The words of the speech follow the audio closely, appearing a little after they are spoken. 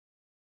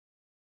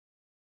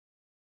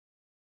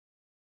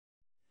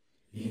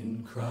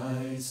In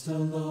Christ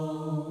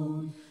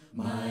alone,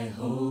 my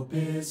hope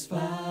is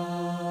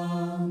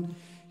found.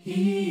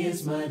 He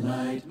is my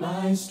light,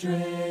 my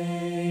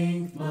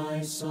strength,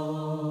 my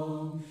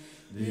song.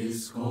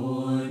 This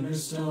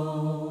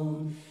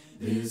cornerstone,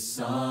 this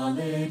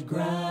solid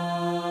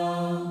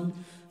ground,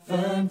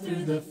 firm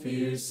through the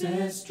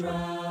fiercest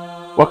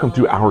drought. Welcome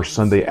to our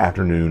Sunday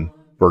afternoon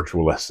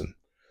virtual lesson.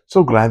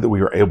 So glad that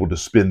we are able to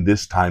spend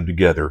this time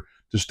together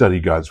to study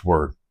God's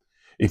Word.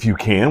 If you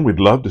can, we'd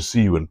love to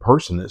see you in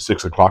person at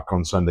 6 o'clock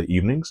on Sunday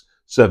evenings,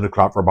 7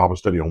 o'clock for Bible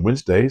study on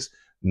Wednesdays,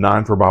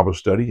 9 for Bible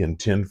study, and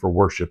 10 for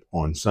worship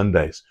on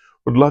Sundays.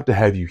 We'd love to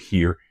have you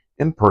here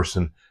in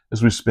person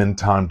as we spend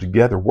time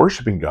together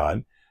worshiping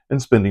God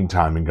and spending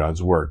time in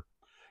God's Word.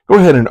 Go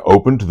ahead and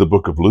open to the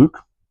book of Luke,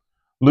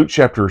 Luke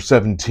chapter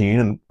 17,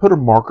 and put a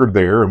marker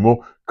there, and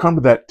we'll come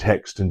to that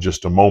text in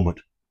just a moment.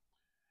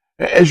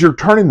 As you're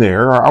turning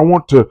there, I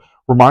want to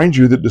remind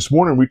you that this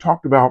morning we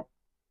talked about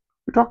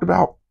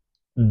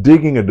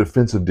digging a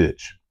defensive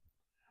ditch.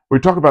 We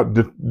talk about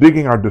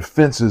digging our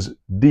defenses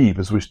deep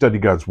as we study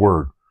God's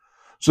Word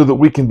so that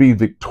we can be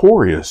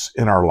victorious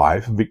in our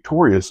life and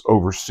victorious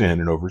over sin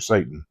and over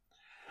Satan.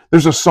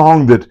 There's a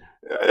song that,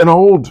 an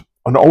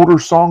older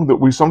song that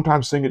we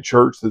sometimes sing at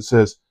church that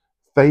says,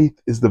 faith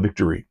is the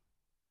victory.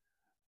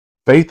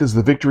 Faith is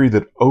the victory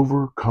that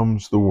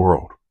overcomes the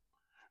world.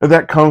 And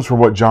that comes from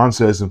what John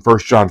says in 1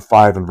 John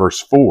 5 and verse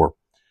 4.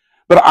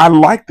 But I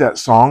like that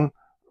song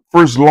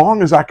for as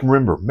long as I can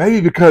remember.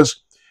 Maybe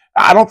because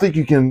I don't think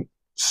you can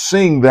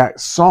sing that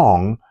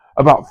song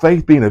about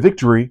faith being a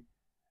victory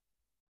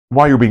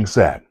while you're being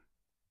sad.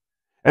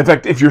 In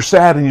fact, if you're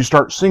sad and you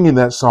start singing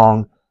that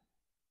song,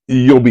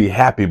 you'll be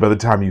happy by the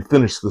time you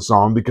finish the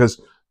song,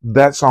 because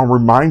that song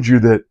reminds you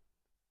that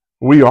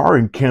we are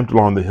encamped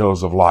along the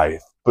hills of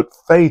life, but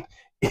faith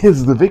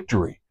is the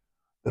victory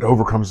that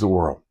overcomes the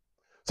world.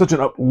 Such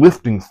an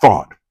uplifting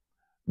thought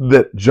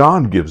that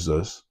John gives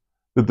us,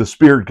 that the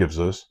Spirit gives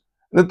us,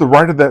 that the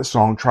writer of that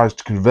song tries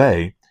to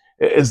convey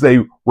as they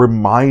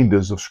remind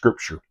us of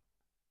Scripture.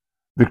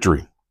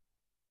 Victory.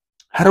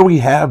 How do we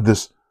have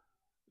this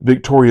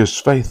victorious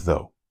faith,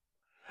 though?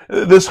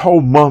 This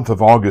whole month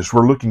of August,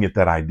 we're looking at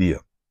that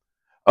idea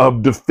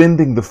of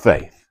defending the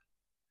faith.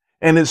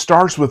 And it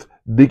starts with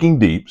digging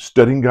deep,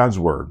 studying God's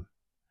Word,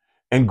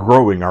 and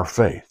growing our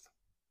faith.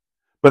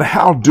 But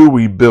how do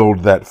we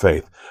build that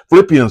faith?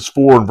 Philippians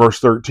 4 and verse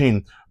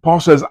 13, Paul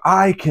says,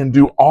 I can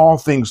do all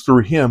things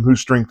through Him who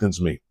strengthens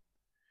me.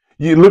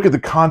 You look at the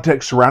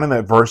context surrounding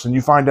that verse and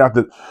you find out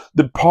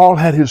that Paul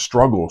had his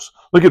struggles.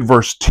 Look at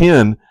verse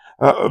 10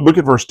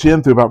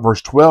 through about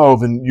verse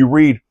 12, and you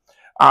read,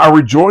 I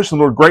rejoice in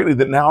the Lord greatly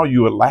that now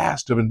you at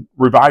last have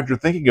revived your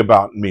thinking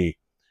about me.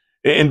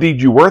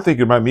 Indeed, you were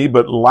thinking about me,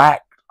 but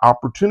lacked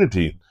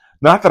opportunity.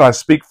 Not that I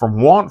speak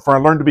from want, for I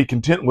learned to be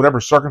content in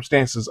whatever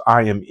circumstances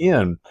I am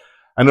in.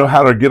 I know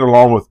how to get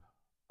along with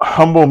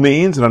humble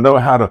means, and I know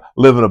how to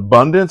live in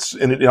abundance.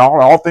 And in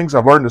all things,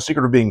 I've learned the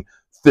secret of being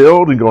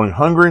filled and going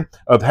hungry,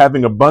 of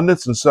having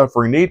abundance and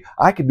suffering need.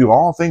 I can do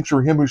all things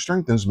through Him who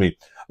strengthens me.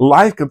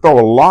 Life can throw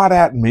a lot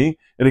at me,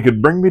 and it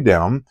could bring me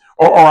down,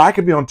 or I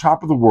could be on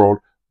top of the world,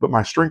 but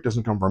my strength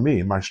doesn't come from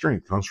me. My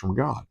strength comes from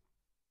God.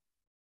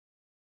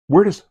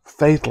 Where does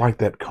faith like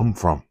that come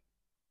from?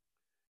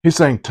 He's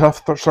saying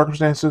tough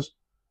circumstances,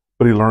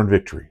 but he learned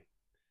victory.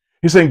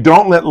 He's saying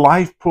don't let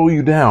life pull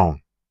you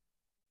down.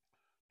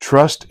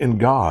 Trust in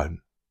God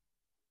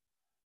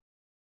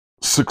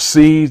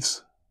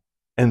succeeds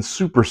and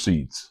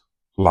supersedes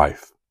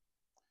life.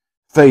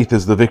 Faith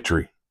is the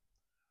victory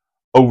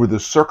over the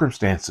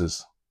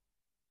circumstances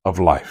of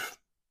life.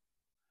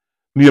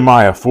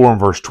 Nehemiah 4 and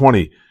verse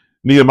 20,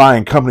 Nehemiah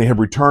and company have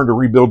returned to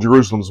rebuild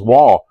Jerusalem's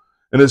wall.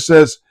 And it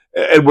says,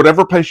 at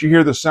whatever place you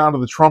hear the sound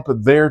of the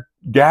trumpet, there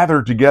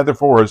gather together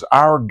for us.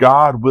 Our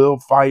God will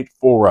fight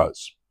for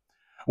us.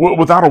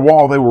 Without a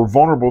wall, they were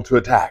vulnerable to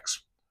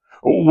attacks.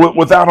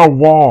 Without a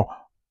wall,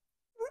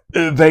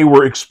 they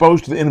were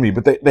exposed to the enemy,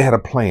 but they had a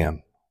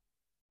plan.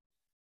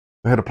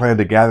 They had a plan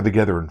to gather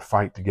together and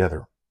fight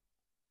together.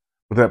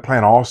 But that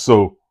plan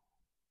also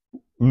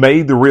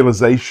made the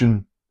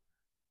realization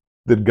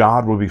that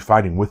God will be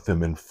fighting with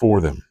them and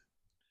for them.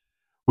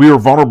 We are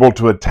vulnerable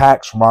to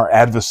attacks from our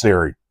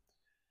adversary,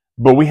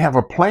 but we have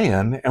a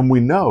plan and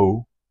we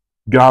know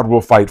God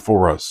will fight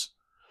for us.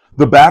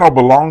 The battle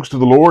belongs to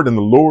the Lord, and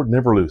the Lord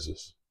never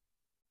loses.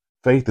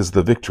 Faith is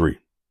the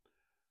victory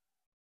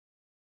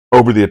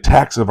over the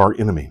attacks of our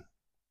enemy,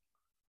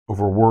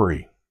 over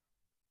worry,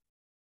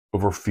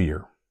 over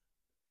fear,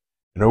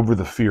 and over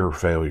the fear of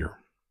failure.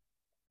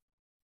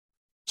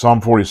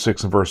 Psalm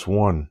 46 and verse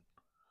 1,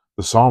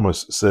 the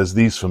psalmist says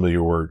these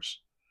familiar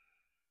words,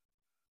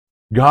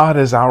 God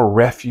is our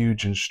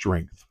refuge and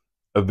strength,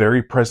 a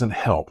very present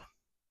help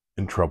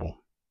in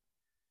trouble.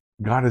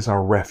 God is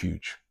our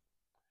refuge.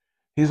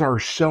 He's our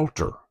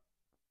shelter.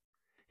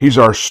 He's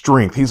our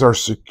strength. He's our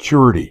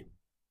security.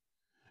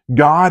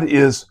 God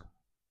is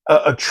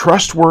a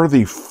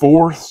trustworthy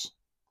force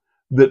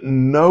that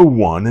no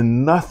one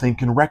and nothing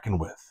can reckon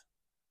with.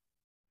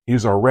 He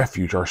is our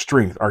refuge, our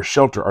strength, our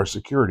shelter, our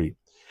security.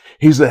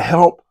 He's a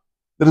help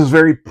that is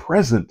very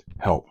present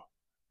help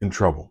in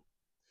trouble.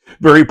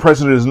 Very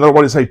present is another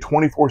way to say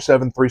 24/7,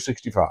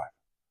 365.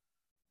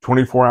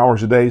 24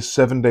 hours a day,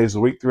 7 days a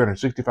week,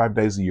 365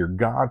 days a year.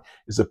 God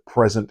is a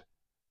present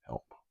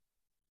help.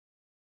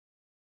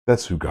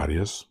 That's who God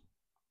is.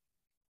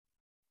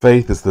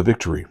 Faith is the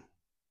victory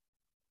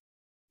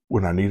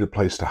when I need a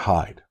place to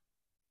hide,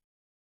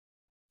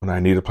 when I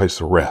need a place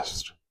to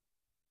rest,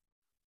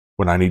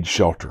 when I need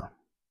shelter,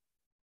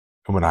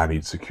 and when I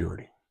need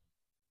security.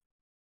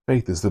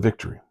 Faith is the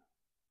victory.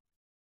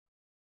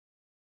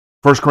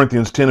 1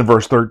 Corinthians 10 and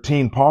verse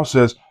 13, Paul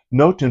says,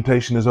 no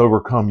temptation has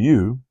overcome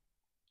you,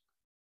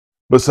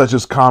 but such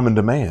is common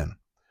to man.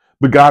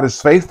 But God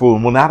is faithful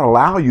and will not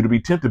allow you to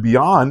be tempted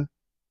beyond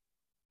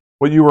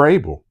what you are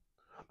able.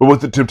 But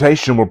with the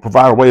temptation will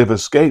provide a way of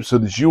escape so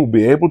that you will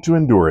be able to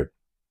endure it.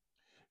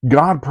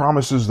 God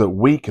promises that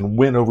we can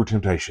win over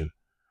temptation.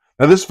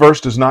 Now, this verse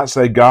does not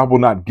say God will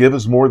not give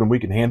us more than we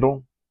can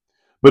handle,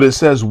 but it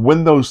says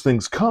when those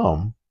things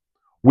come,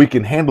 we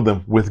can handle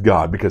them with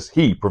God because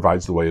He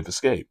provides the way of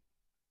escape.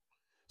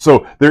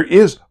 So there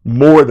is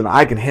more than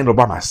I can handle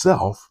by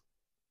myself,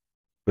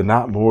 but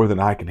not more than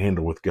I can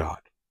handle with God.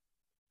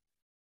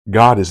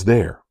 God is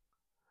there.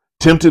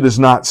 Tempted is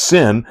not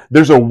sin.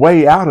 There's a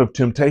way out of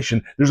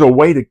temptation. There's a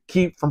way to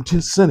keep from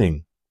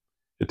sinning.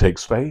 It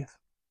takes faith.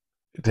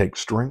 It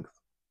takes strength.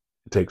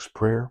 It takes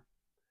prayer.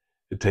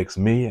 It takes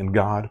me and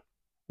God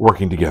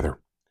working together.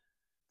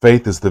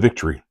 Faith is the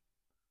victory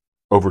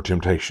over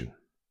temptation.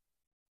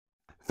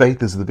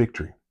 Faith is the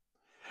victory.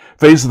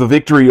 Faith is the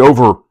victory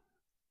over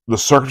the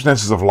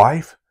circumstances of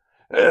life.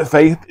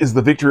 Faith is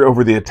the victory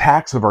over the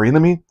attacks of our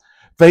enemy.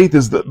 Faith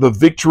is the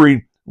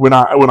victory when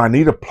I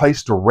need a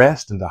place to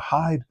rest and to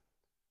hide.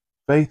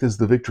 Faith is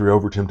the victory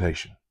over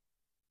temptation.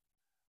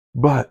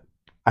 But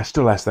I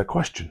still ask that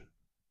question.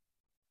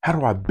 How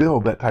do I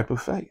build that type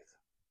of faith?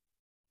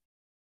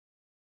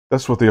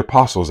 That's what the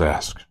apostles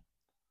asked.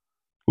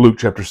 Luke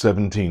chapter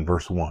 17,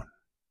 verse 1.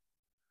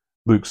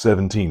 Luke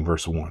 17,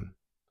 verse 1.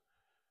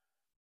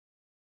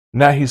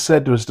 Now he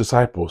said to his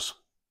disciples,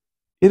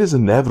 it is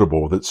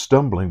inevitable that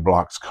stumbling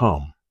blocks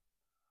come,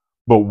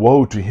 but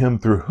woe to him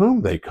through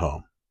whom they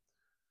come.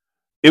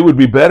 It would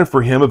be better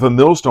for him if a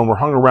millstone were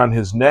hung around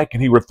his neck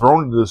and he were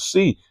thrown into the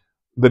sea,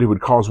 that he would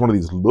cause one of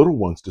these little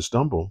ones to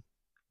stumble.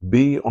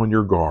 Be on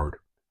your guard.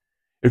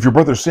 If your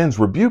brother sins,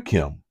 rebuke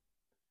him.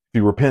 If he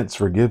repents,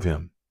 forgive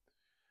him.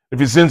 If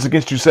he sins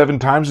against you 7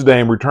 times a day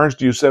and returns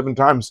to you 7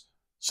 times,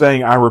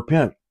 saying, I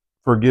repent,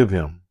 forgive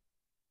him.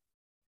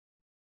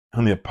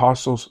 And the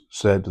apostles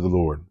said to the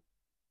Lord,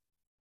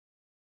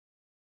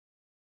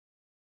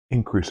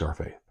 increase our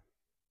faith.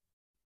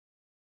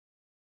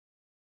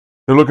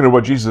 They're looking at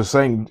what Jesus is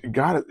saying.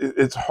 God,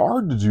 it's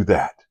hard to do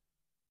that.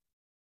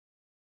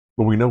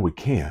 But we know we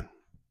can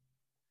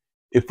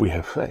if we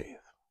have faith.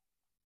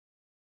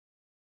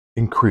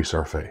 Increase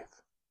our faith.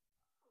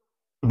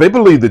 They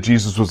believed that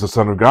Jesus was the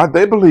Son of God.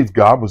 They believed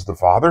God was the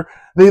Father.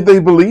 They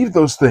believed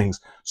those things.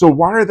 So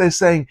why are they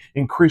saying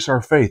increase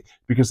our faith?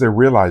 Because they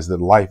realize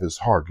that life is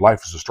hard.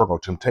 Life is a struggle.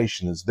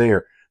 Temptation is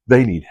there.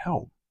 They need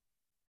help.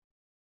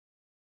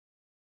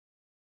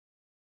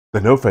 They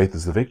know faith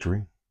is the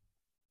victory.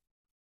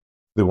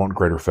 They want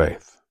greater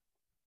faith.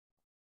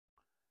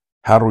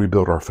 How do we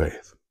build our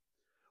faith?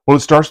 Well, it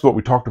starts with what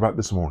we talked about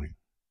this morning.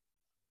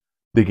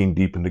 Digging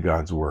deep into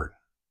God's Word.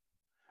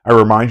 I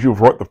remind you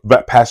of what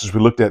the passage we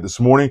looked at this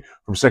morning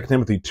from 2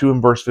 Timothy 2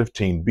 and verse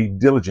 15. Be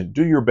diligent,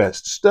 do your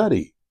best,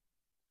 study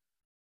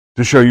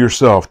to show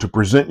yourself, to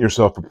present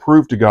yourself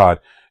approved to God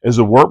as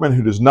a workman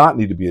who does not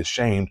need to be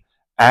ashamed,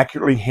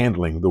 accurately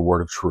handling the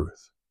word of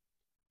truth.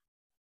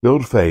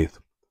 Build faith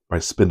by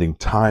spending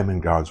time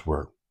in God's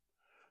Word.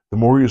 The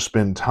more you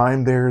spend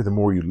time there, the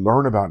more you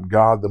learn about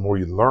God, the more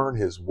you learn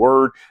His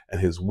Word and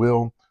His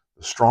will,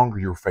 the stronger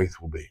your faith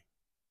will be.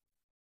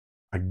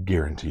 I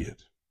guarantee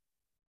it.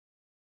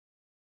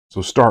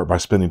 So start by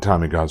spending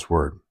time in God's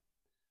Word.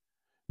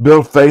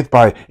 Build faith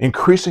by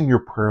increasing your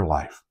prayer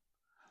life.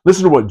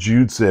 Listen to what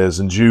Jude says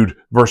in Jude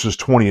verses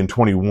 20 and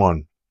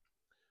 21.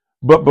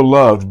 But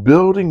beloved,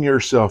 building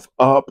yourself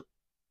up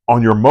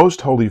on your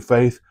most holy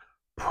faith,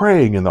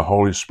 praying in the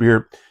Holy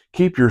Spirit,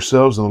 keep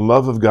yourselves in the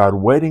love of God,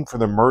 waiting for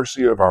the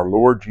mercy of our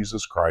Lord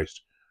Jesus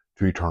Christ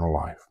to eternal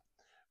life.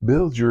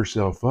 Build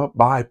yourself up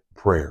by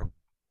prayer.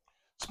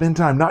 Spend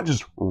time not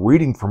just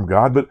reading from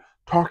God, but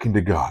talking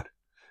to God.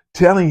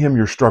 Telling Him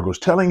your struggles,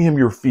 telling Him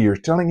your fears,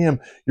 telling Him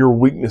your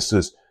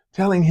weaknesses,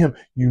 telling Him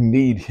you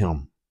need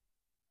Him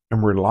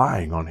and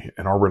relying on Him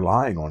and are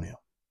relying on Him.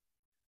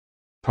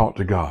 Talk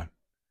to God.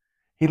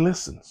 He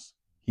listens,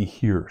 He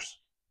hears,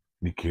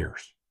 and He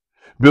cares.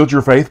 Build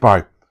your faith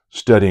by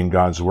studying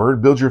God's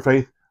Word. Build your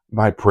faith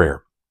by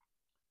prayer.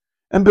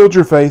 And build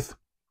your faith,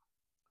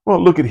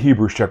 well, look at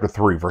Hebrews chapter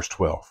 3, verse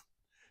 12.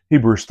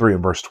 Hebrews 3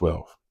 and verse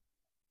 12.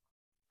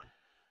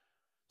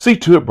 See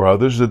to it,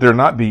 brothers, that there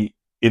not be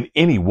in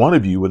any one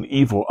of you an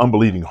evil,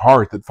 unbelieving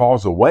heart that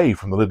falls away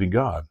from the living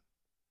God.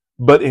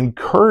 But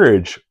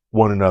encourage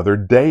one another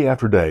day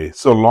after day,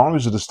 so long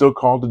as it is still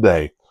called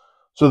today,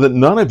 so that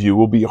none of you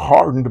will be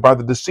hardened by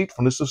the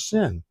deceitfulness of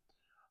sin.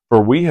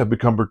 For we have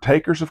become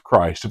partakers of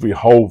Christ if we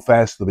hold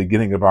fast the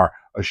beginning of our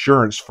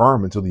assurance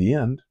firm until the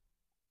end.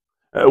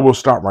 We'll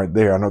stop right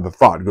there. I know the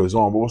thought goes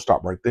on, but we'll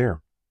stop right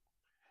there.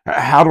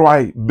 How do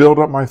I build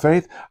up my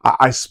faith?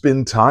 I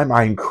spend time,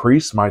 I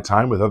increase my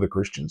time with other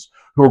Christians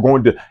who are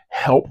going to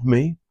help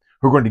me,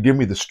 who are going to give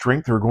me the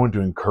strength, who are going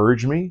to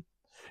encourage me.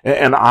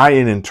 And I,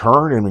 in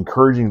turn, am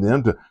encouraging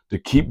them to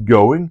keep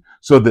going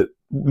so that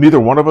neither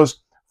one of us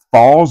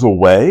falls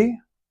away,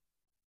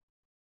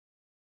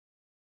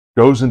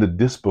 goes into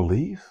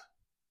disbelief,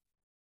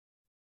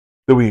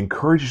 that we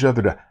encourage each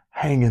other to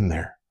hang in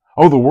there.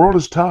 Oh, the world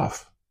is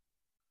tough.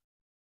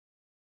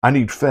 I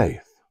need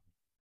faith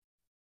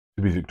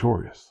to be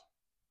victorious.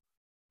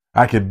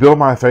 I can build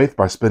my faith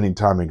by spending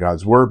time in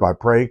God's Word, by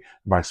praying,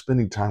 by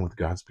spending time with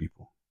God's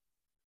people.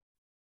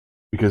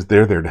 Because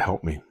they're there to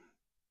help me,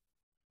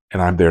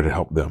 and I'm there to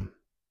help them.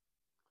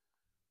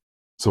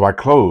 So I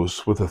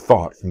close with a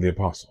thought from the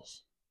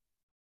apostles.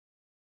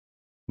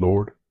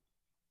 Lord,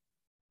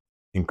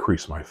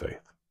 increase my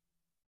faith.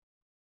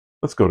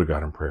 Let's go to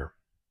God in prayer.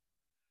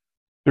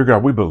 Dear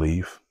God, we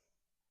believe.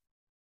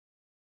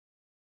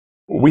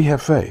 We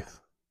have faith.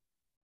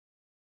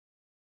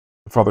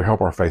 Father,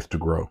 help our faith to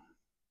grow.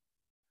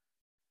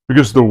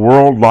 Because the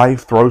world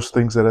life throws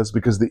things at us,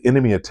 because the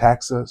enemy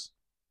attacks us,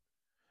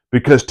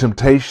 because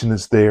temptation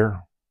is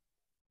there,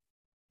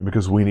 and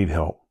because we need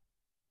help.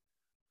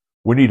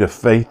 We need a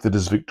faith that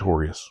is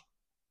victorious,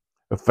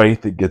 a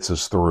faith that gets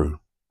us through.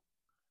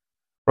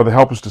 Father,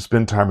 help us to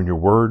spend time in your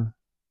word,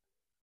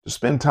 to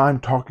spend time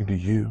talking to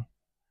you,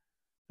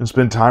 and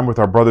spend time with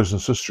our brothers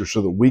and sisters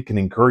so that we can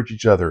encourage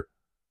each other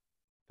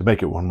to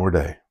make it one more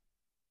day.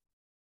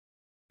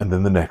 And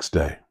then the next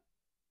day.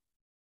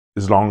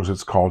 As long as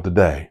it's called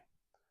today,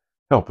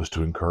 help us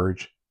to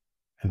encourage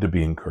and to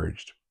be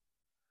encouraged.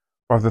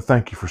 Father,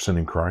 thank you for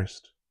sending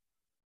Christ.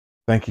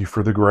 Thank you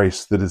for the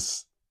grace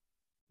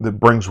that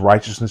brings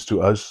righteousness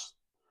to us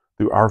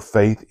through our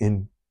faith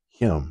in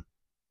him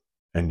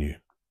and you.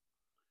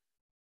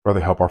 Father,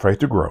 help our faith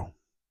to grow.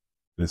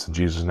 And it's in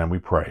Jesus' name we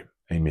pray.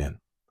 Amen.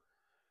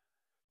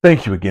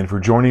 Thank you again for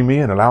joining me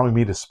and allowing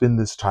me to spend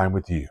this time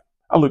with you.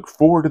 I look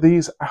forward to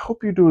these. I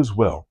hope you do as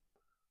well.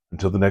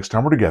 Until the next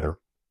time we're together,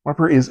 my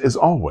prayer is, as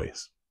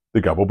always,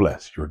 that God will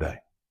bless your day.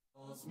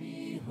 Calls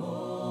me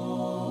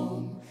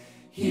home,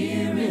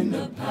 here in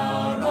the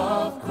power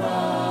of Christ.